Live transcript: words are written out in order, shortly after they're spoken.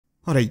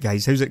Alright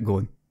guys, how's it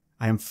going?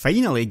 I am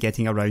finally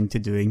getting around to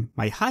doing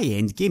my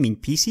high-end gaming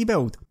PC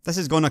build. This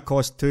is gonna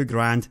cost $2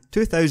 grand,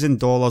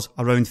 $2,000,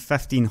 around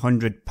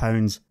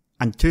 £1,500,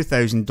 and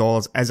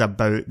 $2,000 is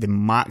about the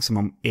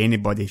maximum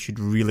anybody should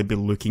really be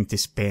looking to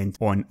spend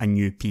on a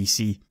new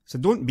PC. So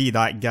don't be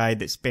that guy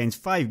that spends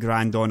 $5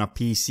 grand on a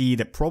PC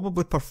that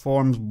probably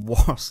performs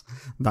worse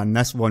than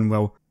this one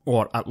will,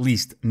 or at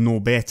least no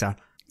better.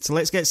 So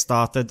let's get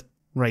started.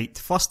 Right,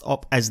 first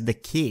up is the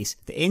case,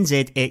 the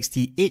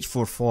NZXT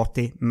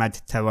H440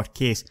 mid-tower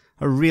case.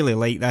 I really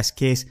like this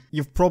case.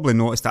 You've probably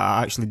noticed that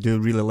I actually do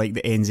really like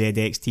the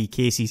NZXT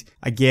cases.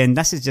 Again,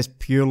 this is just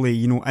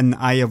purely, in the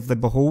eye of the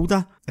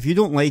beholder. If you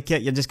don't like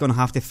it, you're just going to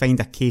have to find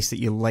a case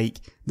that you like.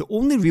 The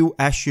only real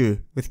issue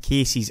with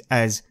cases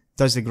is,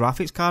 does the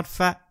graphics card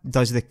fit?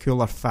 Does the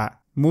cooler fit?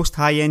 Most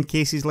high-end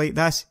cases like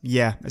this,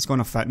 yeah, it's going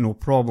to fit no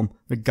problem,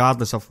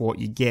 regardless of what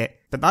you get.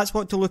 But that's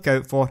what to look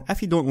out for.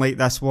 If you don't like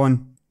this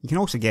one, you can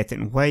also get it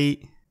in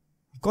white.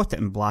 I've got it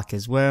in black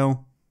as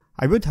well.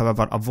 I would,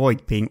 however,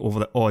 avoid paying over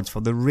the odds for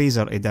the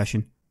Razer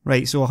edition.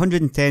 Right, so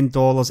 $110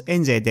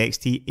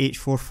 NZXT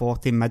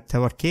H440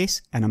 mid-tower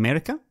case in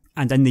America.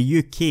 And in the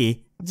UK,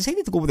 I've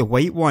decided to go with the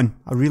white one.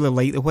 I really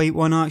like the white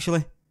one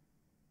actually.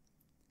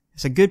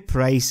 It's a good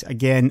price.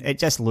 Again, it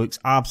just looks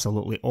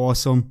absolutely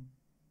awesome.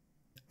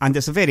 And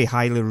it's a very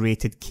highly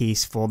rated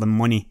case for the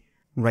money.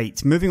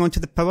 Right, moving on to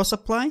the power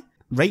supply.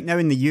 Right now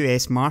in the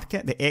US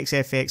market, the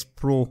XFX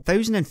Pro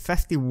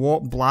 1050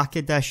 watt black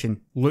edition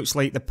looks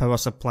like the power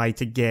supply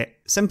to get,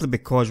 simply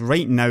because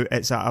right now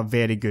it's at a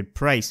very good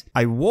price.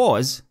 I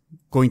was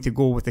going to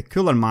go with the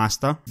Cooler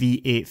Master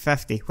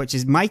V850, which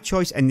is my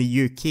choice in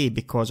the UK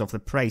because of the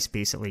price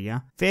basically, yeah.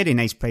 Very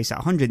nice price at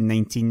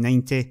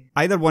 $119.90.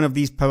 Either one of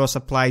these power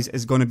supplies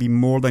is going to be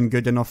more than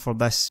good enough for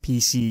this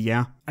PC,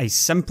 yeah. I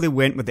simply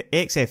went with the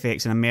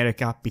XFX in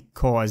America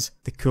because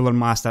the Cooler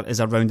Master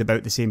is around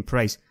about the same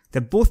price.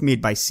 They're both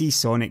made by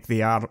Seasonic.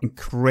 They are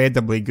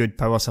incredibly good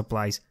power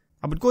supplies.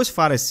 I would go as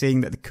far as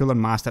saying that the Cooler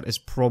Master is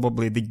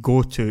probably the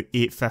go-to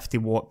 850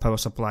 watt power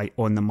supply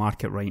on the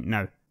market right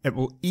now. It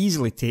will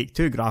easily take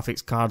 2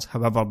 graphics cards,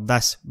 however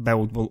this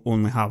build will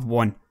only have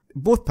one.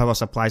 Both power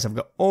supplies have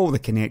got all the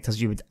connectors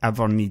you would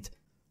ever need.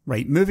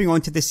 Right, moving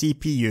on to the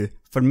CPU.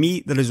 For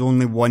me, there is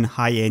only one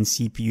high-end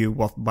CPU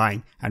worth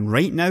buying, and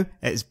right now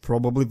it is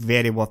probably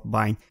very worth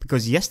buying,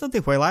 because yesterday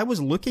while I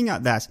was looking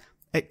at this,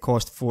 it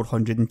cost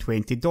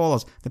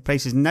 $420. The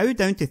price is now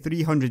down to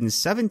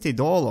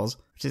 $370,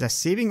 which is a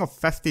saving of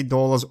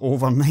 $50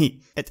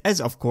 overnight. It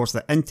is of course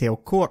the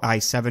Intel Core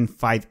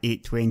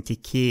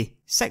i7-5820K,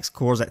 6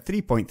 cores at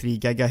 3.3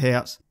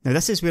 GHz. Now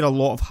this is where a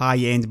lot of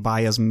high-end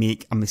buyers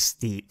make a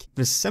mistake.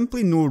 There's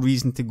simply no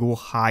reason to go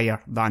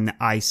higher than the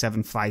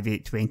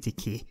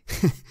i7-5820K.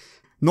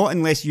 Not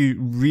unless you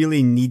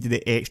really need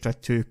the extra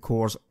 2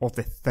 cores of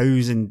the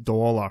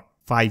 $1,000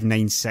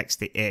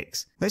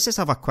 5960X. Let's just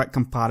have a quick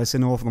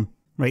comparison of them.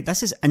 Right,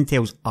 this is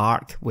Intel's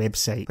ARC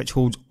website, which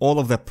holds all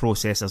of their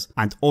processors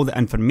and all the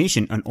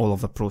information on all of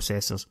the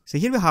processors. So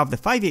here we have the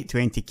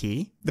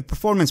 5820K. The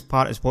performance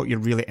part is what you're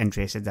really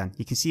interested in.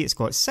 You can see it's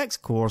got 6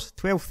 cores,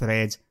 12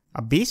 threads,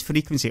 a base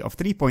frequency of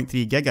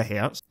 3.3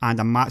 GHz and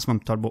a maximum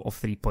turbo of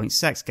 3.6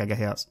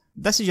 GHz.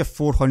 This is your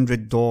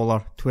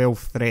 $400 12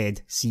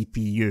 thread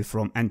CPU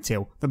from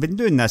Intel. They've been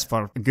doing this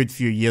for a good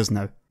few years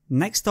now.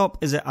 Next up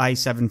is the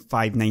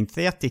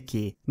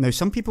i7-5930K. Now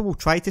some people will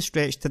try to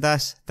stretch to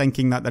this,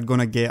 thinking that they're going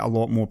to get a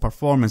lot more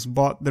performance,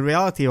 but the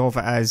reality of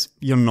it is,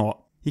 you're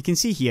not. You can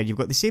see here, you've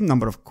got the same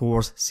number of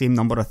cores, same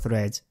number of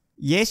threads.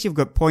 Yes, you've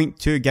got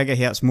 0.2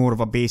 GHz more of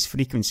a base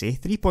frequency,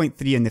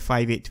 3.3 on the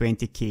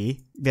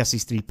 5820K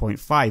versus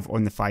 3.5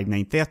 on the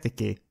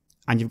 5930K.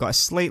 And you've got a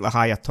slightly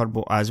higher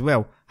turbo as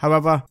well.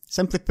 However,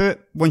 simply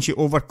put, once you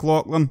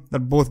overclock them, they're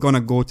both going to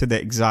go to the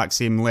exact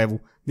same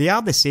level. They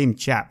are the same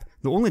chip.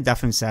 The only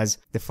difference is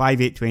the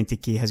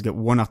 5820K has got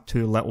 1 or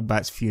 2 little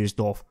bits fused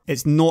off.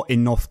 It's not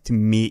enough to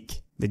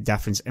make the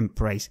difference in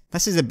price.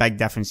 This is a big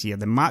difference here.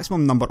 The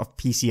maximum number of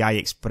PCI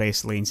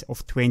Express lanes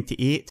of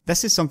 28.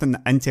 This is something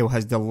that Intel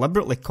has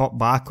deliberately cut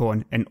back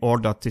on in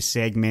order to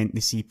segment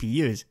the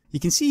CPUs. You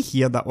can see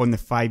here that on the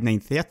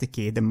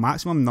 5930K, the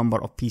maximum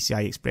number of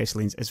PCI Express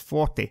lanes is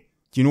 40.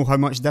 Do you know how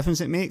much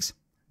difference it makes?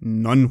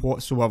 None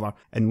whatsoever.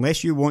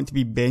 Unless you want to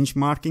be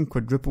benchmarking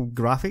quadruple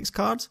graphics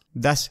cards,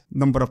 this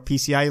number of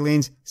PCI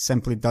lanes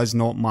simply does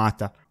not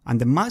matter. And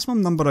the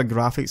maximum number of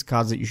graphics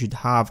cards that you should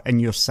have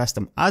in your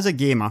system as a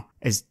gamer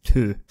is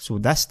 2. So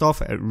this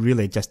stuff, it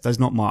really just does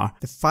not matter.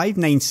 The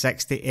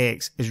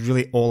 5960X is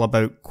really all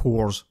about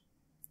cores.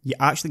 You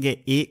actually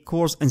get 8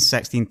 cores and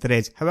 16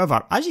 threads.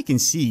 However, as you can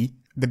see,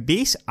 the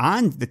base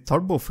and the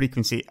turbo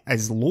frequency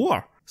is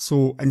lower.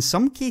 So in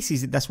some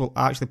cases this will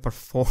actually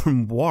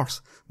perform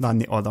worse than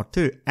the other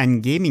two.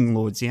 In gaming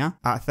loads, yeah?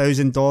 At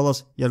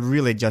 $1,000, you're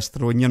really just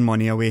throwing your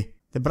money away.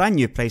 The brand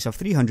new price of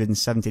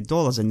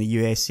 $370 in the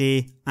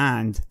USA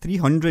and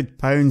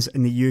 £300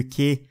 in the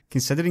UK,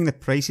 considering the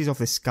prices of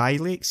the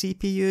Skylake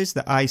CPUs,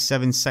 the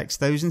i7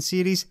 6000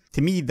 series,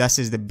 to me this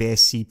is the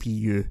best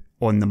CPU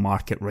on the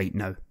market right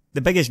now.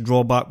 The biggest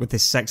drawback with the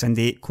 6 and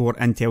 8 core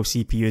Intel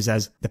CPUs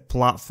is the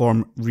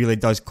platform really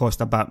does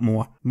cost a bit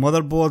more.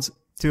 Motherboards,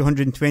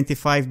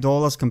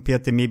 $225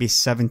 compared to maybe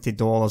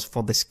 $70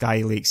 for the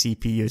Skylake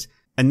CPUs.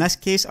 In this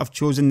case, I've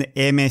chosen the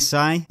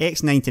MSI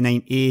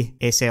X99A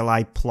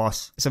SLI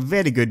Plus. It's a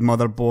very good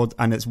motherboard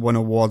and it's won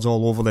awards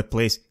all over the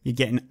place. You're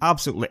getting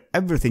absolutely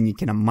everything you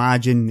can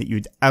imagine that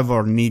you'd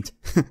ever need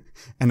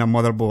in a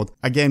motherboard.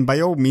 Again,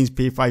 by all means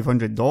pay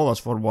 $500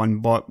 for one,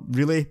 but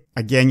really,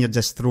 again, you're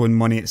just throwing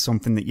money at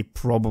something that you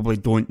probably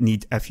don't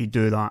need if you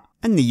do that.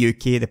 In the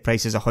UK, the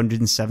price is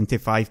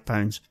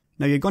 £175.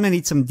 Now you're going to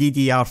need some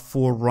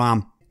DDR4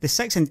 RAM. The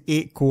 6 and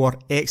 8 core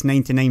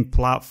X99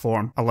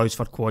 platform allows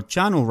for quad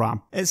channel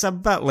RAM. It's a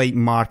bit like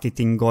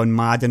marketing gone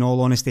mad in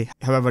all honesty,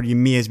 however you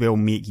may as well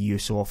make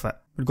use of it.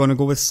 We're going to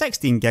go with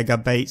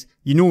 16GB.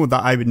 You know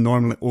that I would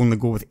normally only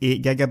go with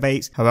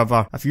 8GB,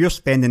 however if you're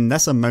spending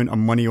this amount of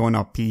money on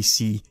a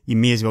PC, you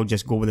may as well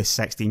just go with the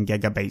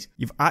 16GB.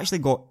 You've actually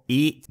got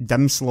 8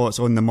 DIMM slots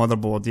on the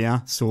motherboard,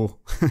 yeah, so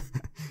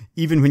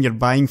even when you're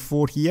buying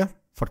 4 here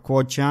for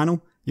quad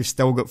channel, you've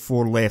still got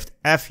 4 left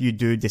if you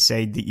do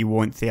decide that you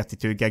want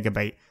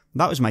 32GB.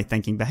 That was my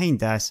thinking behind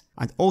this.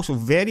 And also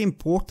very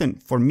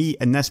important for me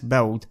in this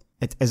build,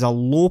 it is a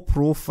low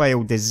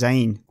profile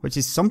design, which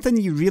is something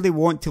you really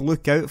want to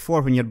look out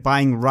for when you're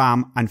buying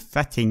RAM and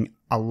fitting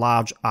a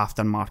large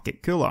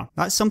aftermarket cooler.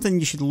 That's something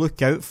you should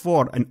look out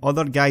for in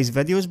other guys'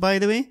 videos, by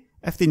the way.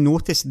 If they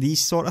notice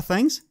these sort of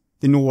things,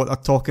 they know what they're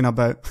talking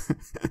about.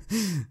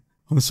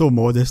 I'm so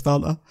modest,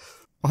 aren't I?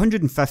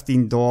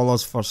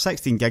 $115 for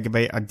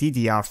 16GB of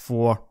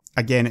DDR4.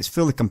 Again, it's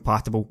fully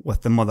compatible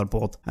with the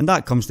motherboard, and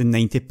that comes to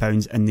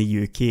 £90 in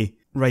the UK.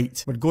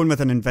 Right, we're going with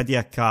an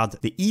Nvidia card,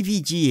 the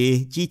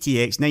EVGA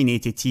GTX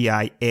 980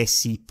 Ti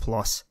SC+.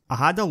 I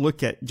had a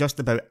look at just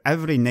about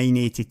every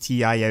 980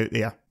 Ti out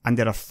there, and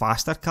there are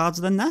faster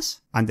cards than this,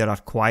 and there are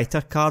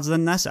quieter cards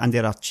than this, and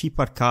there are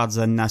cheaper cards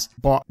than this,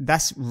 but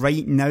this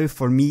right now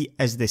for me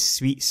is the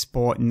sweet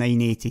spot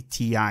 980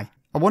 Ti.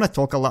 I want to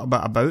talk a little bit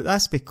about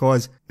this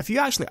because if you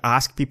actually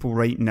ask people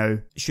right now,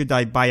 should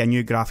I buy a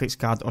new graphics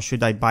card or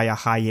should I buy a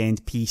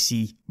high-end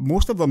PC?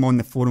 Most of them on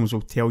the forums will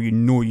tell you,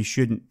 no, you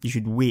shouldn't. You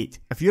should wait.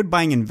 If you're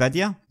buying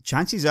Nvidia,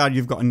 chances are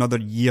you've got another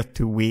year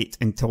to wait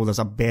until there's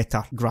a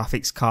better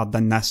graphics card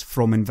than this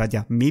from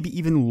Nvidia. Maybe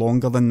even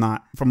longer than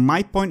that. From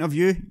my point of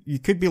view, you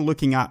could be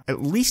looking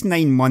at least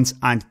 9 months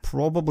and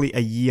probably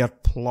a year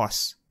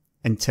plus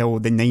until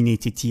the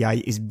 980 Ti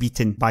is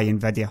beaten by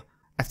Nvidia.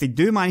 If they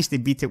do manage to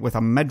beat it with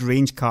a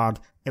mid-range card,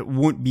 it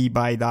won't be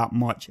by that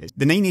much.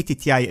 The 980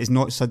 Ti is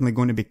not suddenly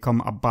going to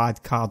become a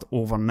bad card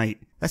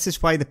overnight. This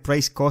is why the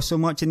price costs so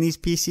much in these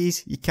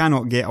PCs. You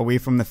cannot get away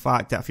from the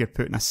fact that if you're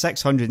putting a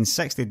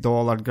 $660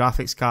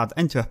 graphics card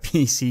into a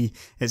PC,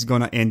 it's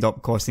going to end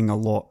up costing a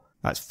lot.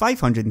 That's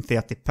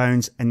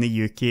 £530 in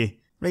the UK.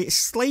 Right,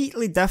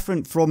 slightly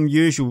different from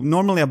usual.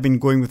 Normally I've been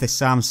going with the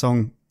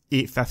Samsung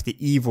 850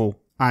 EVO.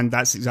 And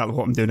that's exactly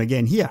what I'm doing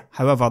again here.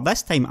 However,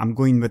 this time I'm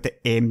going with the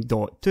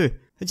M.2,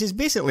 which is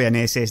basically an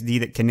SSD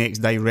that connects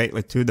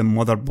directly to the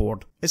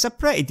motherboard. It's a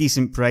pretty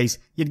decent price.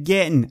 You're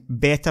getting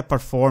better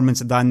performance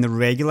than the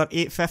regular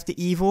 850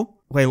 EVO,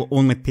 while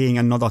only paying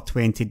another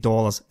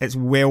 $20. It's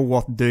well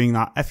worth doing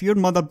that. If your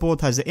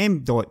motherboard has the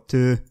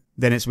M.2,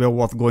 then it's well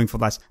worth going for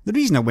this. The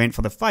reason I went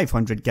for the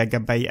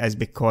 500GB is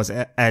because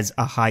it is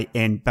a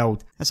high-end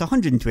build. It's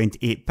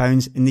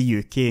 £128 in the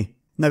UK.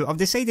 Now, I've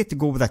decided to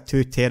go with a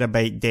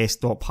 2TB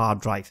desktop hard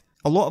drive.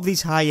 A lot of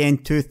these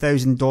high-end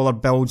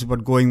 $2,000 builds were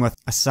going with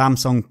a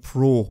Samsung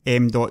Pro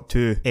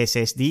M.2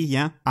 SSD,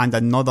 yeah, and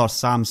another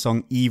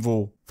Samsung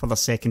EVO for the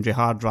secondary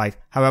hard drive.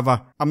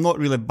 However, I'm not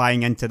really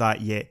buying into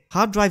that yet.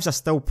 Hard drives are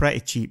still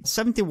pretty cheap.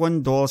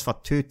 $71 for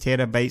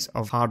 2TB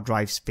of hard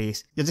drive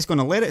space. You're just going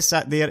to let it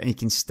sit there and you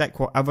can stick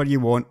whatever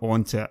you want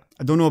onto it.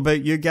 I don't know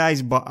about you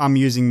guys, but I'm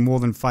using more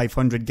than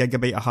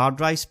 500GB of hard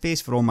drive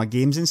space for all my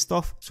games and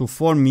stuff. So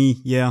for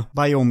me, yeah,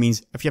 by all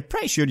means, if you're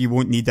pretty sure you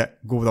won't need it,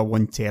 go with a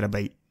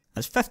 1TB.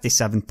 That's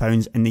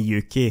 £57 in the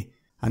UK.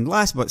 And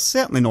last but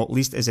certainly not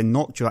least is a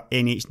Noctua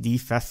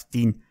NHD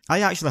 15.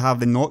 I actually have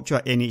the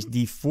Noctua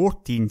NHD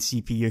 14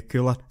 CPU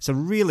cooler. It's a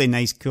really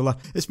nice cooler.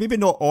 It's maybe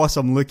not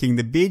awesome looking.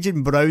 The beige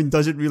and brown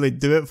doesn't really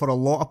do it for a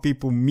lot of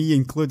people, me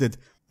included.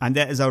 And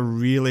it is a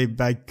really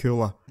big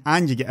cooler.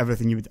 And you get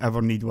everything you would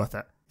ever need with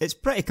it. It's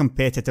pretty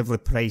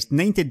competitively priced.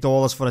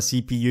 $90 for a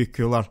CPU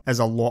cooler is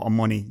a lot of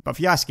money. But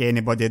if you ask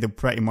anybody, they'll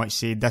pretty much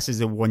say this is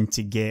the one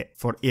to get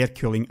for air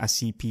cooling a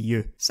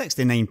CPU.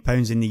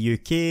 £69 in the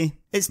UK.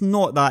 It's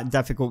not that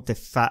difficult to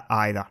fit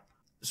either.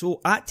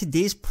 So at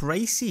today's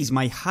prices,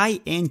 my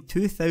high-end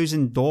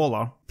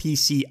 $2,000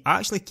 PC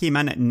actually came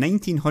in at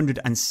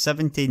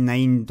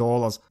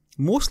 $1,979.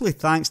 Mostly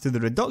thanks to the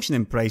reduction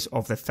in price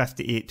of the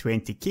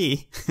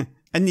 5820K.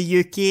 In the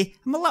UK,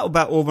 I'm a little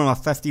bit over my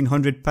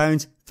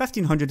 £1,500,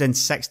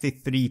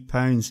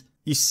 £1,563.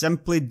 You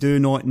simply do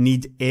not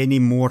need any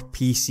more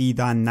PC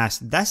than this.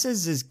 This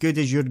is as good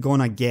as you're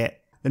gonna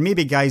get. There may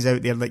be guys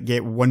out there that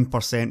get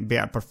 1%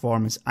 better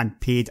performance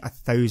and paid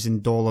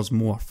 $1,000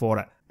 more for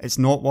it. It's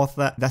not worth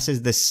it. This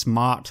is the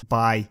smart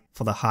buy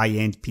for the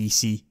high-end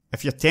PC.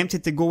 If you're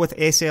tempted to go with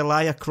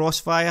SLI or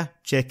Crossfire,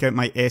 check out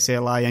my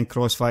SLI and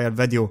Crossfire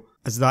video,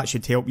 as that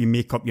should help you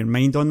make up your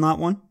mind on that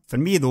one. For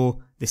me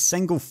though, the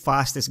single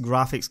fastest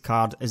graphics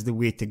card is the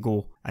way to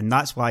go, and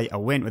that's why I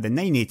went with the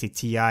 980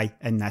 Ti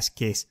in this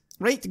case.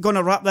 Right,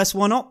 gonna wrap this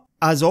one up.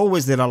 As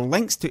always, there are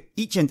links to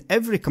each and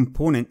every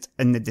component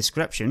in the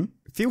description.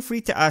 Feel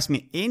free to ask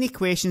me any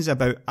questions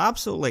about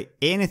absolutely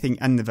anything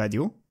in the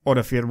video, or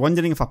if you're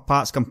wondering if a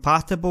part's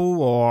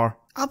compatible or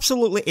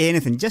absolutely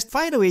anything, just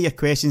fire away your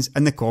questions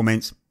in the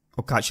comments.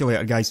 I'll catch you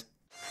later, guys.